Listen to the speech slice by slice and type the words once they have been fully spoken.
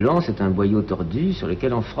L'an, c'est un boyau tordu sur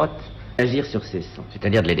lequel on frotte. Agir sur ses sons.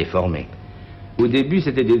 C'est-à-dire de les déformer. Au début,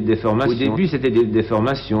 c'était des déformations.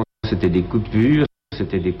 C'était des coupures,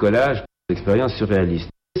 c'était des collages, des expériences surréalistes.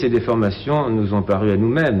 Ces déformations nous ont paru à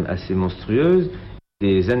nous-mêmes assez monstrueuses.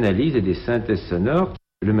 Des analyses et des synthèses sonores.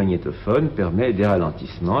 Le magnétophone permet des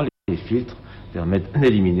ralentissements. Les filtres permettent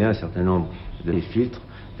d'éliminer un certain nombre de filtres.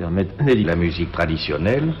 La musique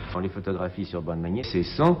traditionnelle. Dans les photographies sur bande magnétique, ces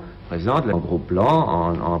sons présentent en gros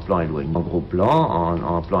plan, en plan éloigné. En gros plan,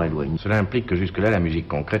 en plan éloigné. Cela implique que jusque-là, la musique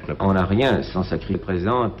concrète ne... On n'a rien sans sacré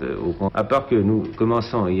présente, à part que nous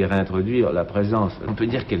commençons à y réintroduire la présence. On peut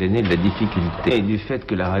dire qu'elle est née de la difficulté et du fait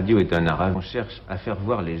que la radio est un art. On cherche à faire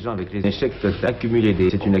voir les gens avec les échecs totaux.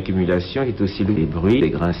 C'est une accumulation qui est aussi des bruits, des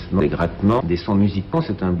grincements, des grattements, des sons musicaux.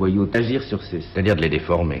 C'est un boyau d'agir sur ces... C'est-à-dire de les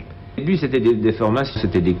déformer. Au début, c'était des déformations,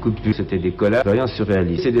 c'était des coupures, c'était des collages, expériences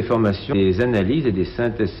surréalistes. Ces déformations, des analyses et des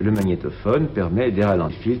synthèses. Le magnétophone permet des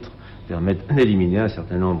ralentissements. Les filtres permettent d'éliminer un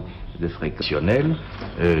certain nombre de fréquences.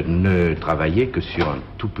 Ne travailler que sur un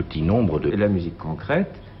tout petit nombre de... Et la musique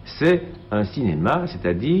concrète, c'est un cinéma,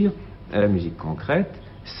 c'est-à-dire la musique concrète,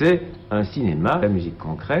 c'est un cinéma. La musique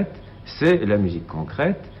concrète, c'est la musique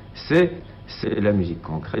concrète, c'est la musique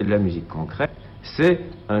concrète. La musique concrète, c'est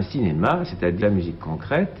un cinéma, c'est-à-dire la musique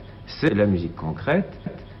concrète. C'est la musique concrète,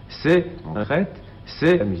 c'est concrète,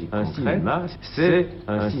 c'est la musique concrète, c'est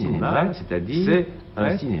un cinéma, c'est-à-dire c'est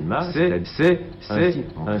un cinéma, c'est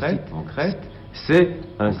concrète, c'est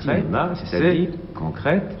un cinéma, c'est-à-dire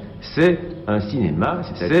concrète, c'est un cinéma,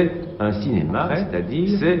 c'est un cinéma,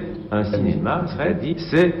 c'est-à-dire c'est un cinéma, c'est-à-dire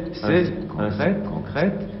c'est concrète,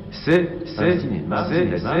 c'est un cinéma,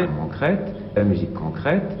 c'est concrète, la musique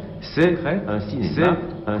concrète. C'est un cinéma,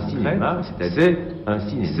 c'est-à-dire un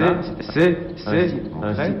cinéma, c'est un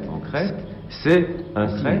concrète, c'est un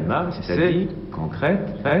cinéma, c'est-à-dire concrète,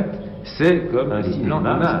 c'est comme un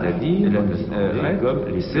cinéma, c'est-à-dire comme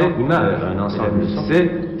les plans images, un ensemble, c'est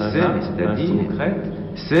c'est-à-dire concrète,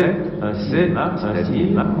 c'est un cinéma,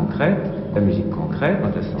 c'est-à-dire concrète, la musique concrète,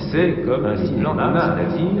 c'est comme un cinéma,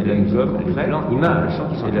 c'est-à-dire comme les plans images, c'est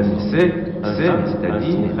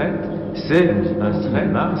c'est-à-dire concrète. C'est un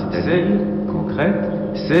cinéma, c'est-à-dire concrète,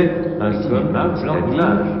 c'est un cinéma,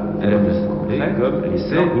 c'est-à-dire comme les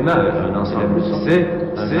plans images, un ensemble, c'est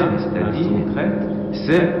c'est-à-dire concrète,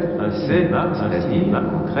 c'est un cinéma, c'est-à-dire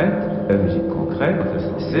concrète, la musique concrète,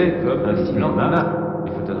 c'est comme un cinéma.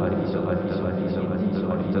 Les photographies sur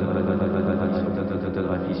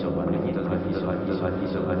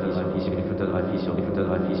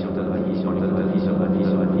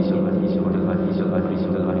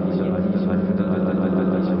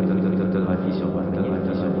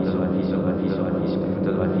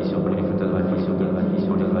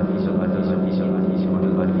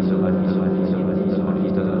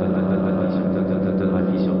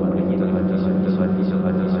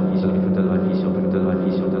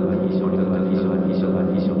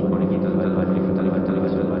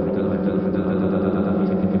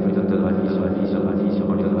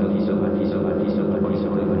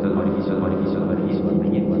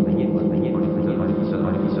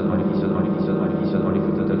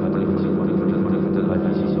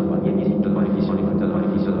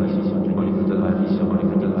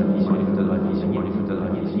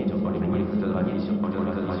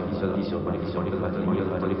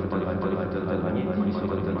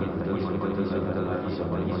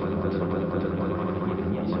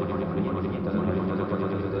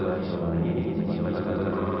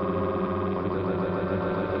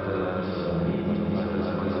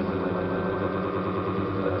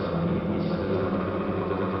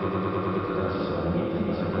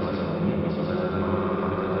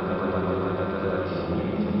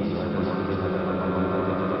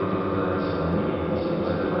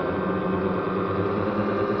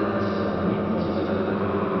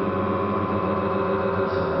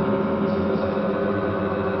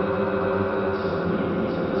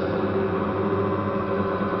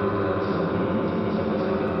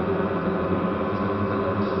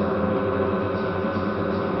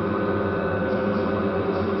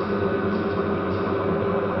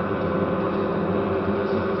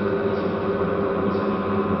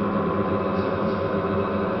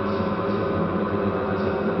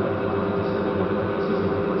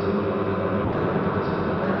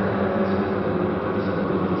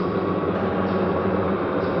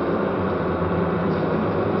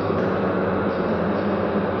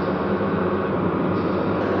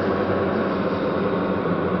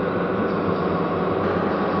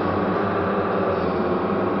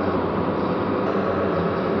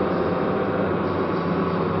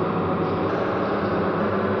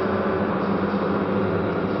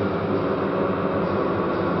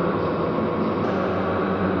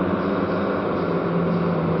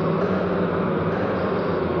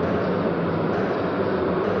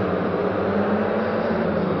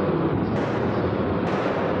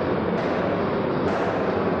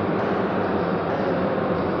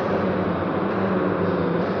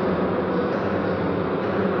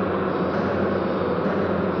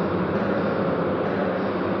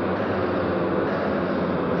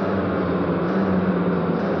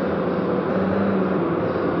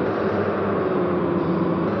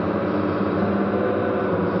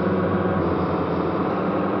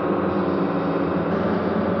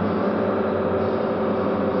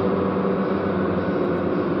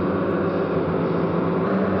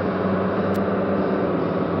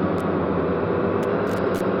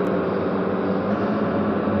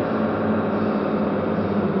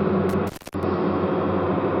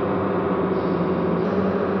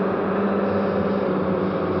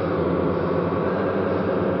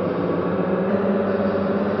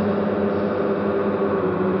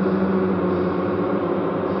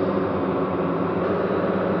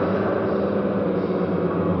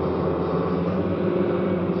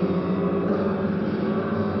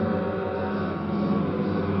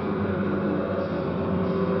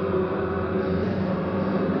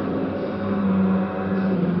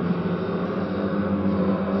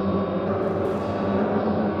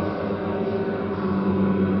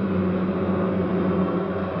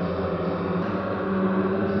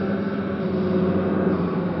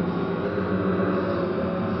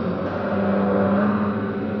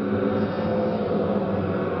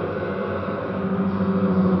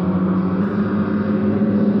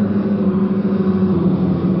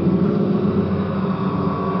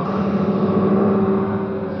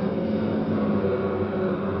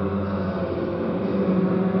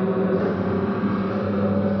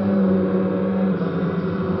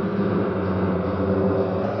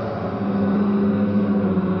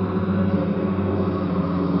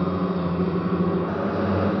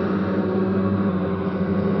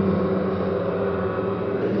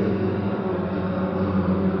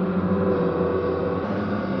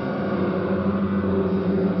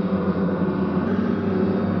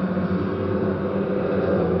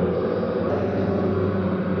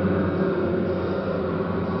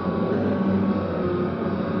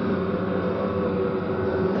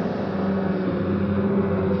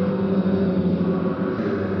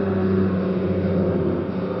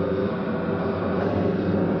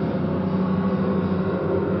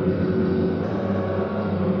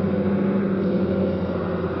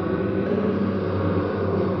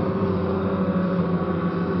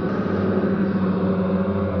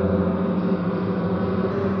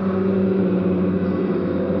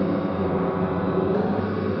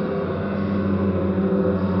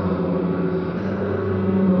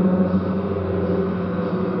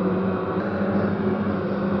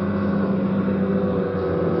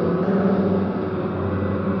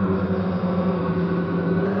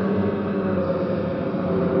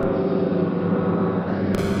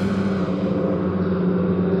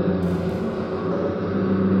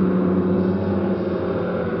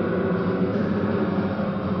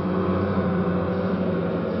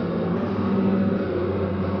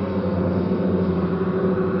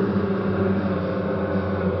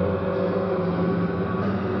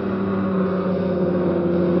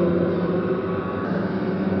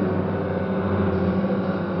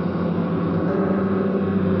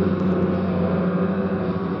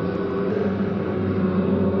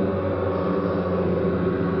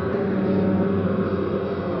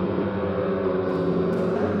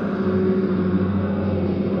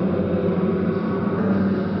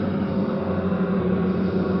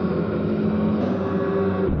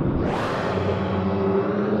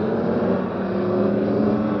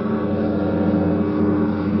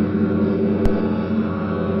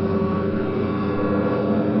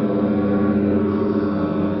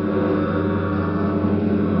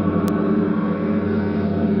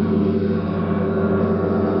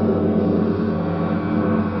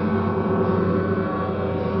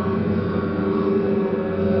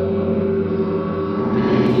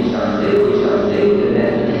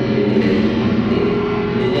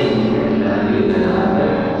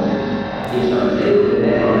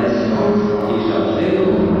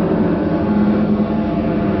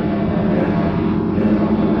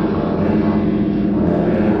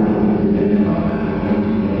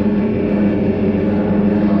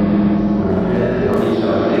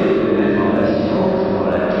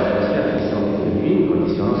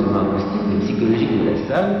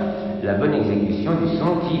indispensable la bonne exécution du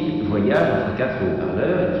son qui voyage entre quatre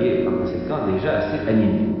haut-parleurs et qui est par conséquent déjà assez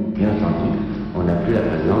animé. Bien entendu, on n'a plus la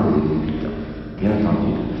présence des exécutants. Bien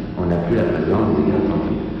entendu, on n'a plus la présence des exécutants.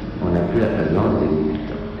 On n'a plus la présence des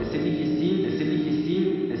exécutants. C'est difficile, c'est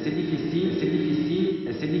difficile, c'est difficile, c'est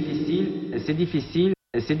difficile, c'est difficile, c'est difficile,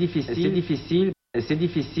 c'est difficile, c'est difficile, c'est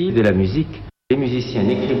difficile de la musique. Les musiciens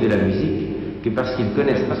n'écrivent de la musique que parce qu'ils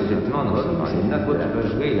connaissent parfaitement non seulement les notes qu'on peut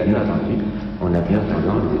jouer, la note entendu, on a bien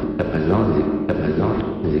entendu la présence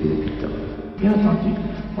des exécutants. Bien entendu,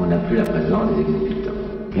 on n'a plus la présence des exécutants.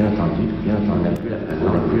 Bien entendu, on n'a plus la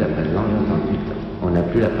présence, bien entendu, on n'a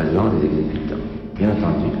plus la présence des exécutants. Bien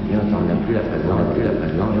entendu, on n'a plus la présence, bien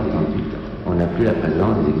entendu, on n'a plus la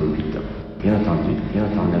présence des exécutants. Bien entendu,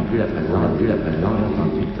 on n'a plus la présence, bien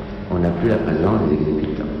entendu, on n'a plus la présence des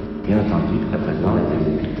exécutants. Bien entendu, la présence des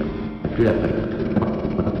exécutants. Plus la présence.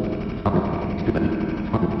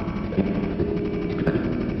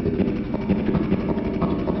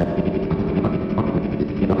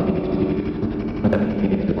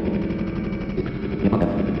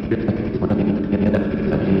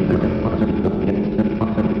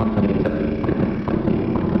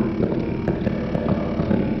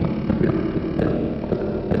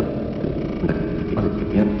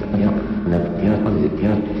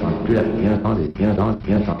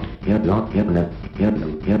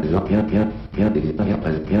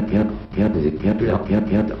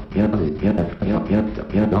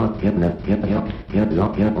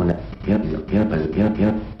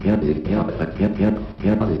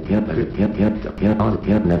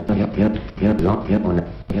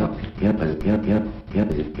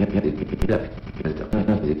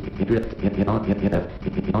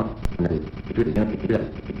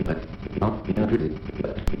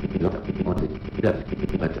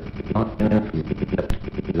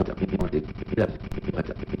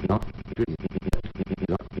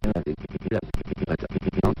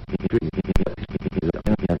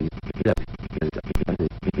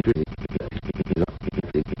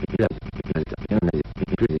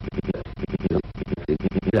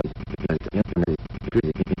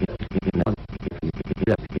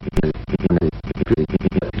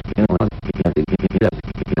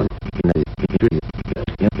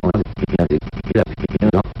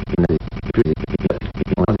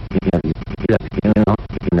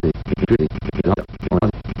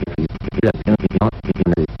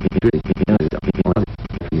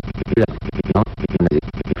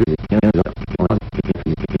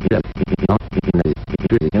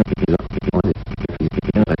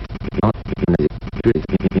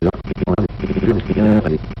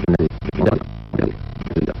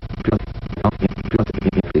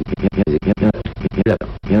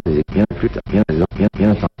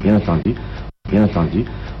 Bien entendu,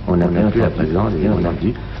 on n'a même plus la présence, bien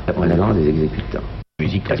entendu, la présence des exécutants.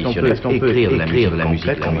 Musique traditionnelle. Est-ce qu'on peut écrire de la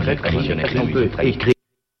musique traditionnelle? Est-ce qu'on peut écrire?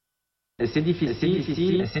 C'est difficile,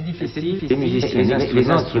 c'est difficile. Les musiciens,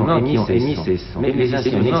 les instruments qui ont émis ces sons, mais les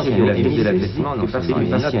instruments qui ont émis de la musique, parce que les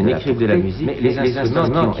musiciens n'écrivent de la musique, mais les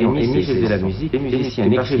instruments qui ont émis de la musique, les musiciens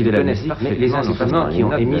n'écrivent de la musique, mais les instruments qui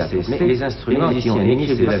ont émis ces sons, les instruments qui ont émis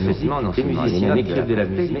de la musique, les musiciens n'écrivent de la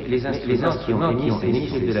musique, mais les instruments qui ont émis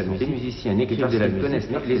de la musique, les musiciens n'écrivent de la musique, mais les instruments qui ont émis, mais les instruments qui ont émis de la musique, les musiciens n'écrivent de la musique, mais les instruments qui ont émis de la musique, les musiciens n'écrivent de la musique.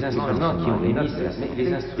 Les instruments qui ont émis de la musique,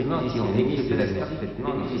 les instruments qui ont émis de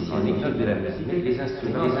la musique, les instruments qui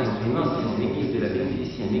ont émis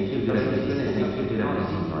de la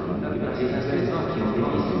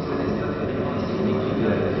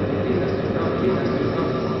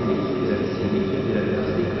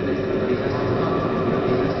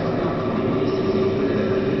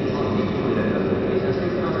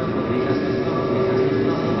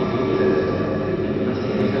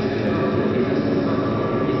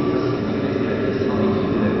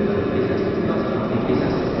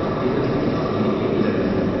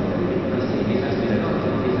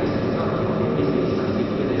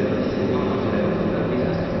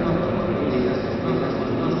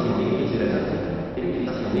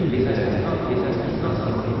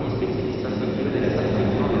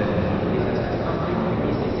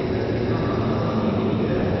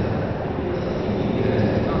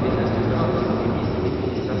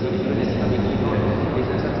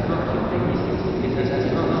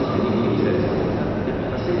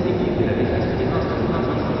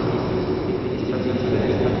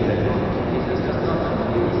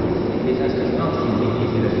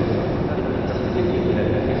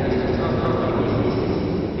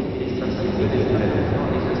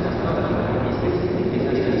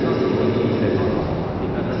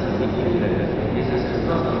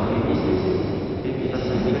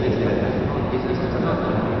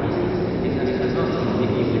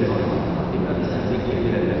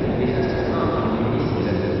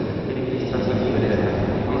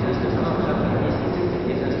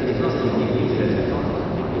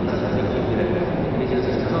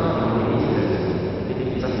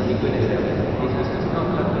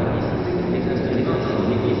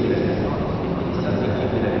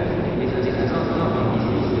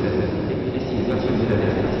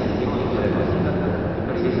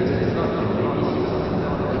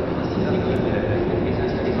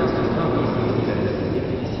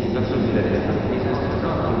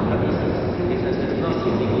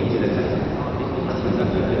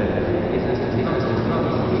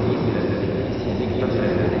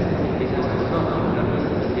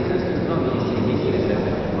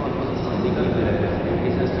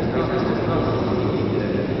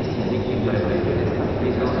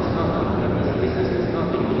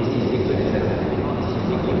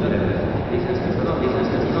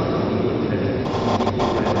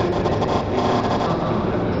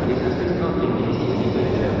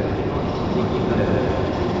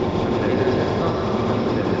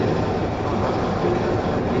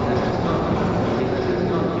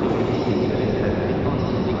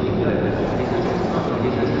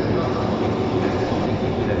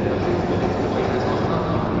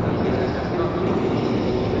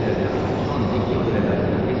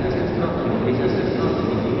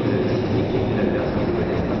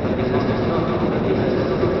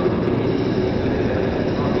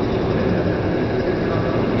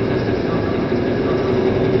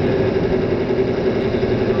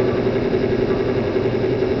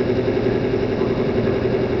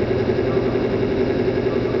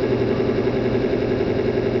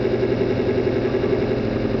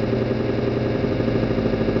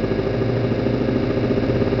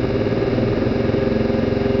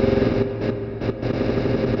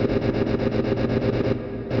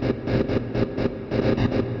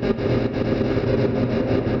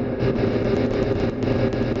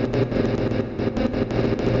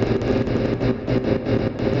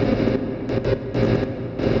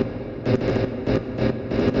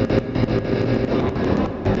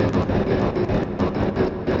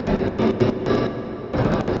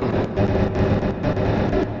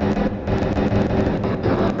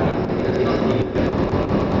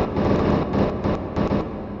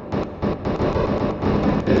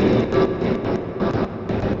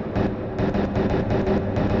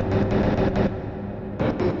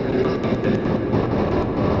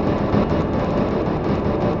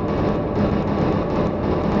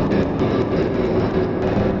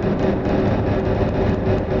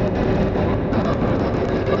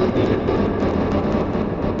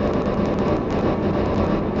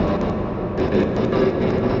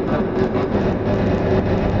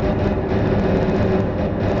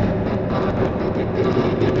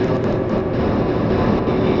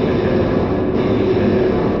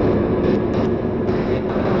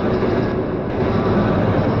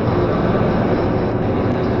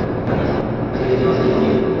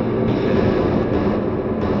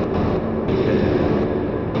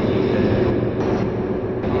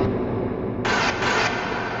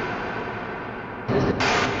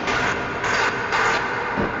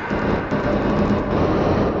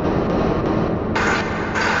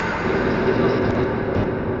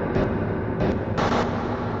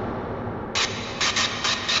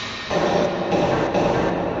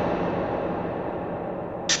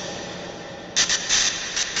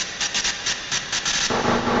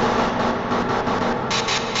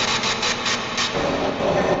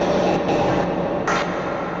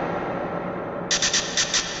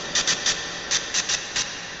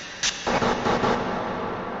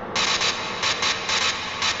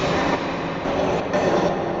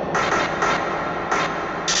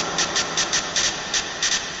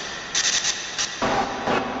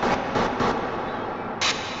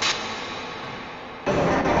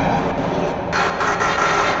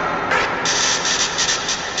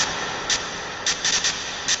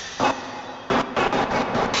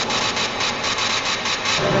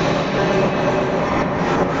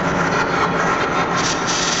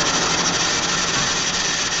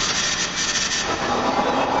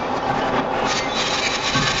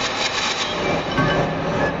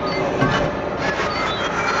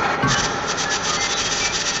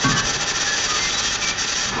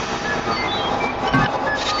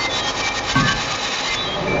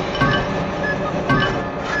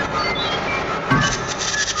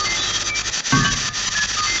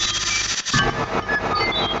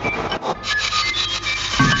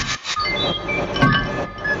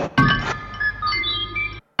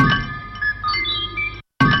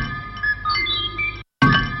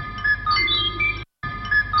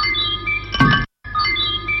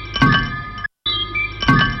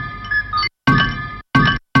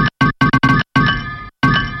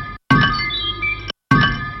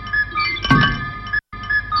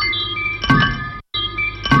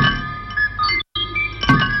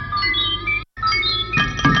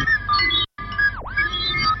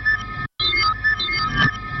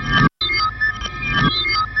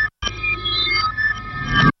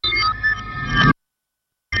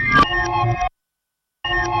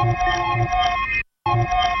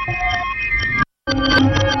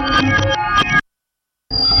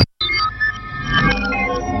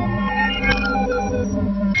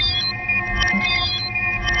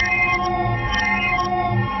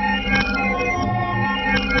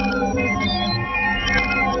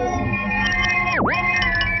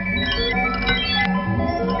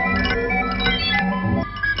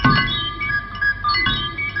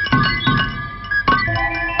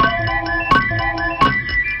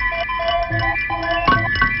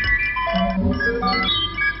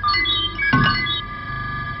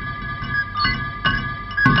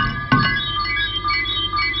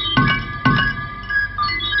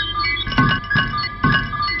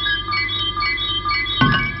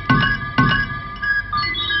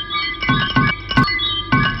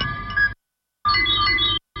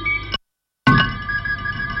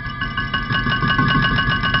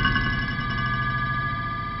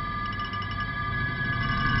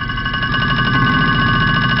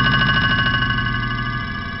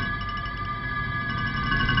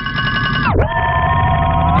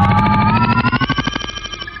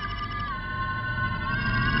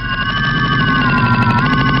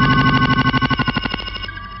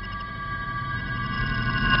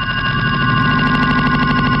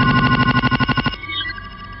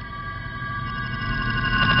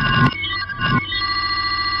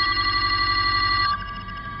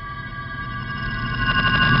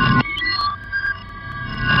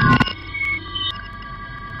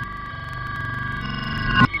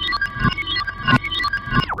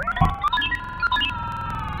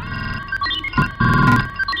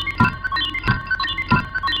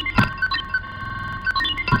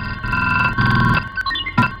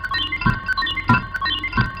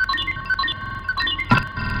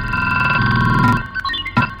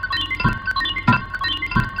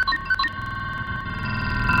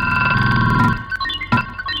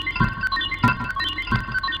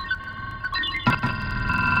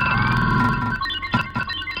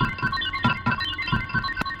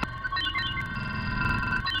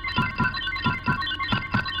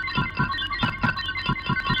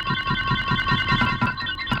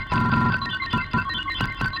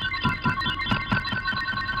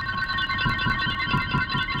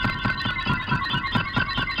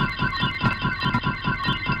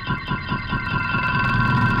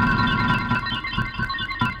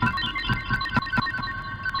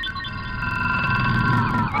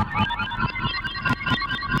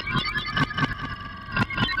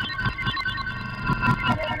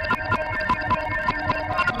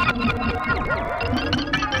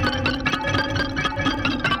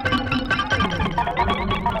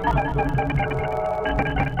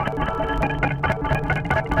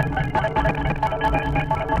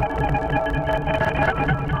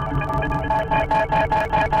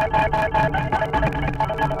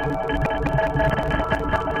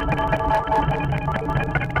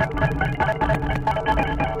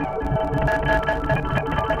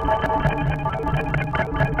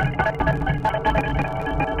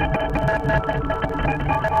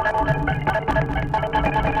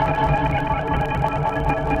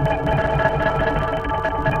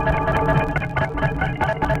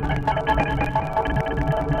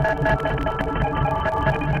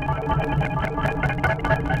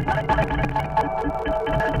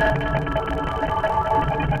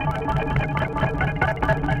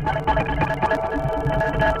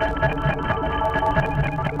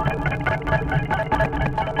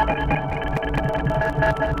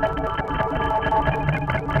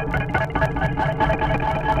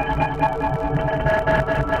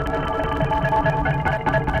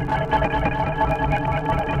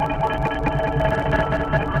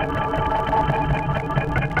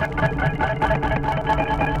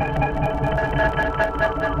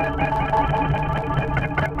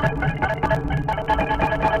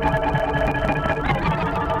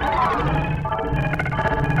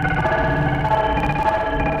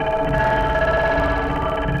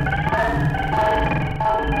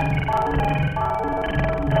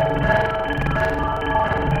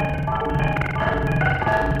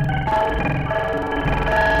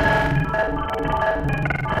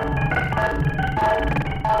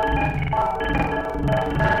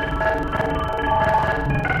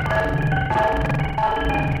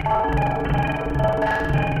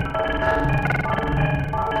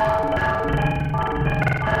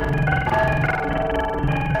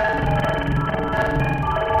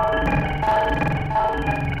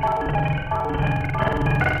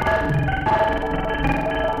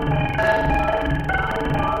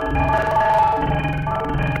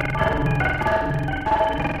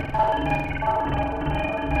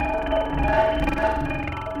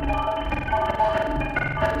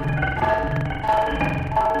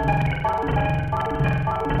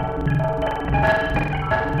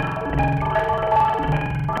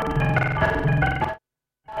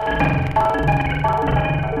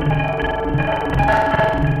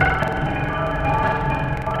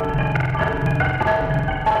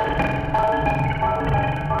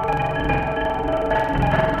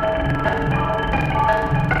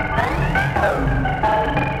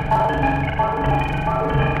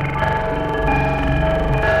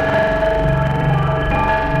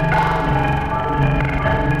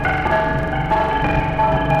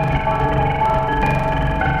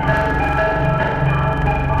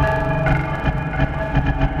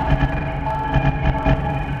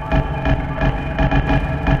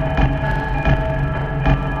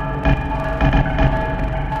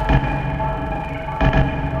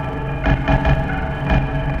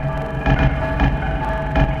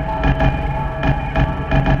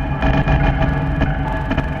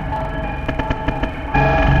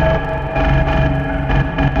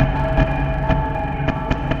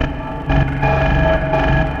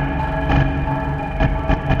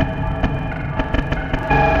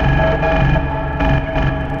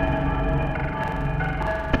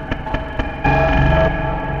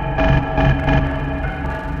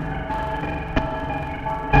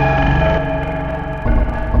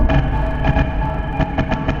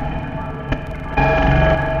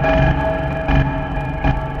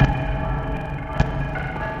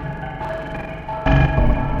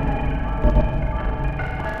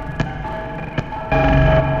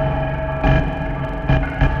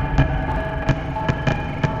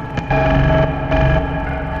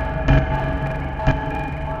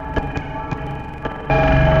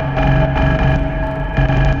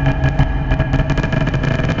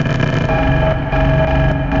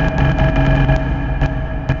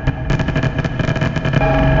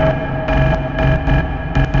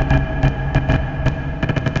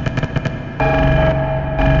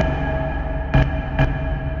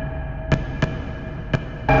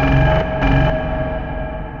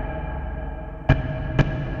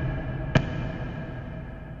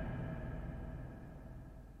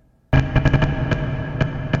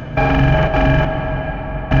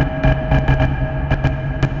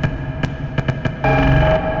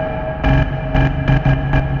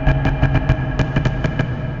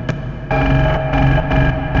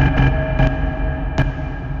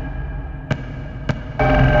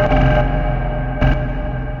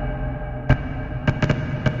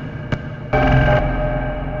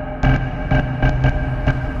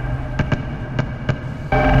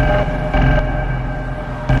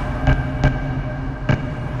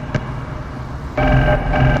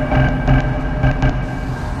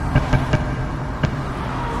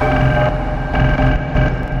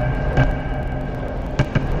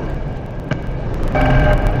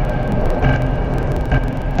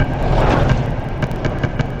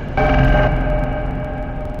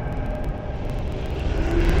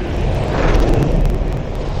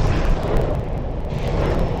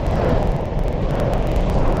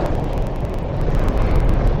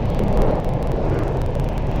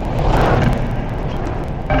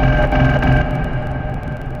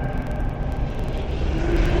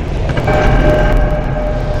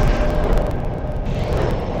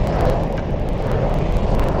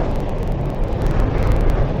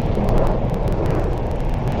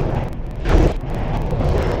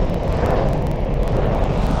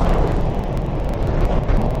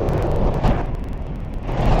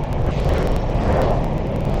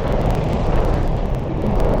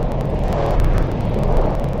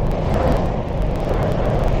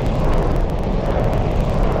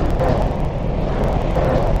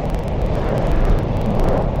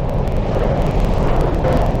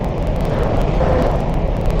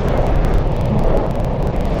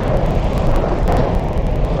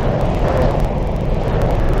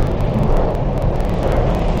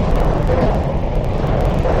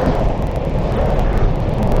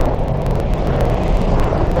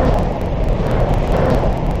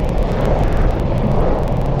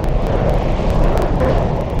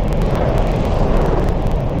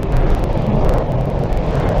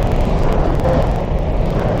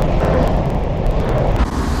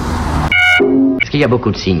y a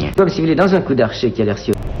beaucoup de signes. Comme si vous voulez, dans un coup d'archet qui a l'air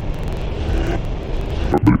si...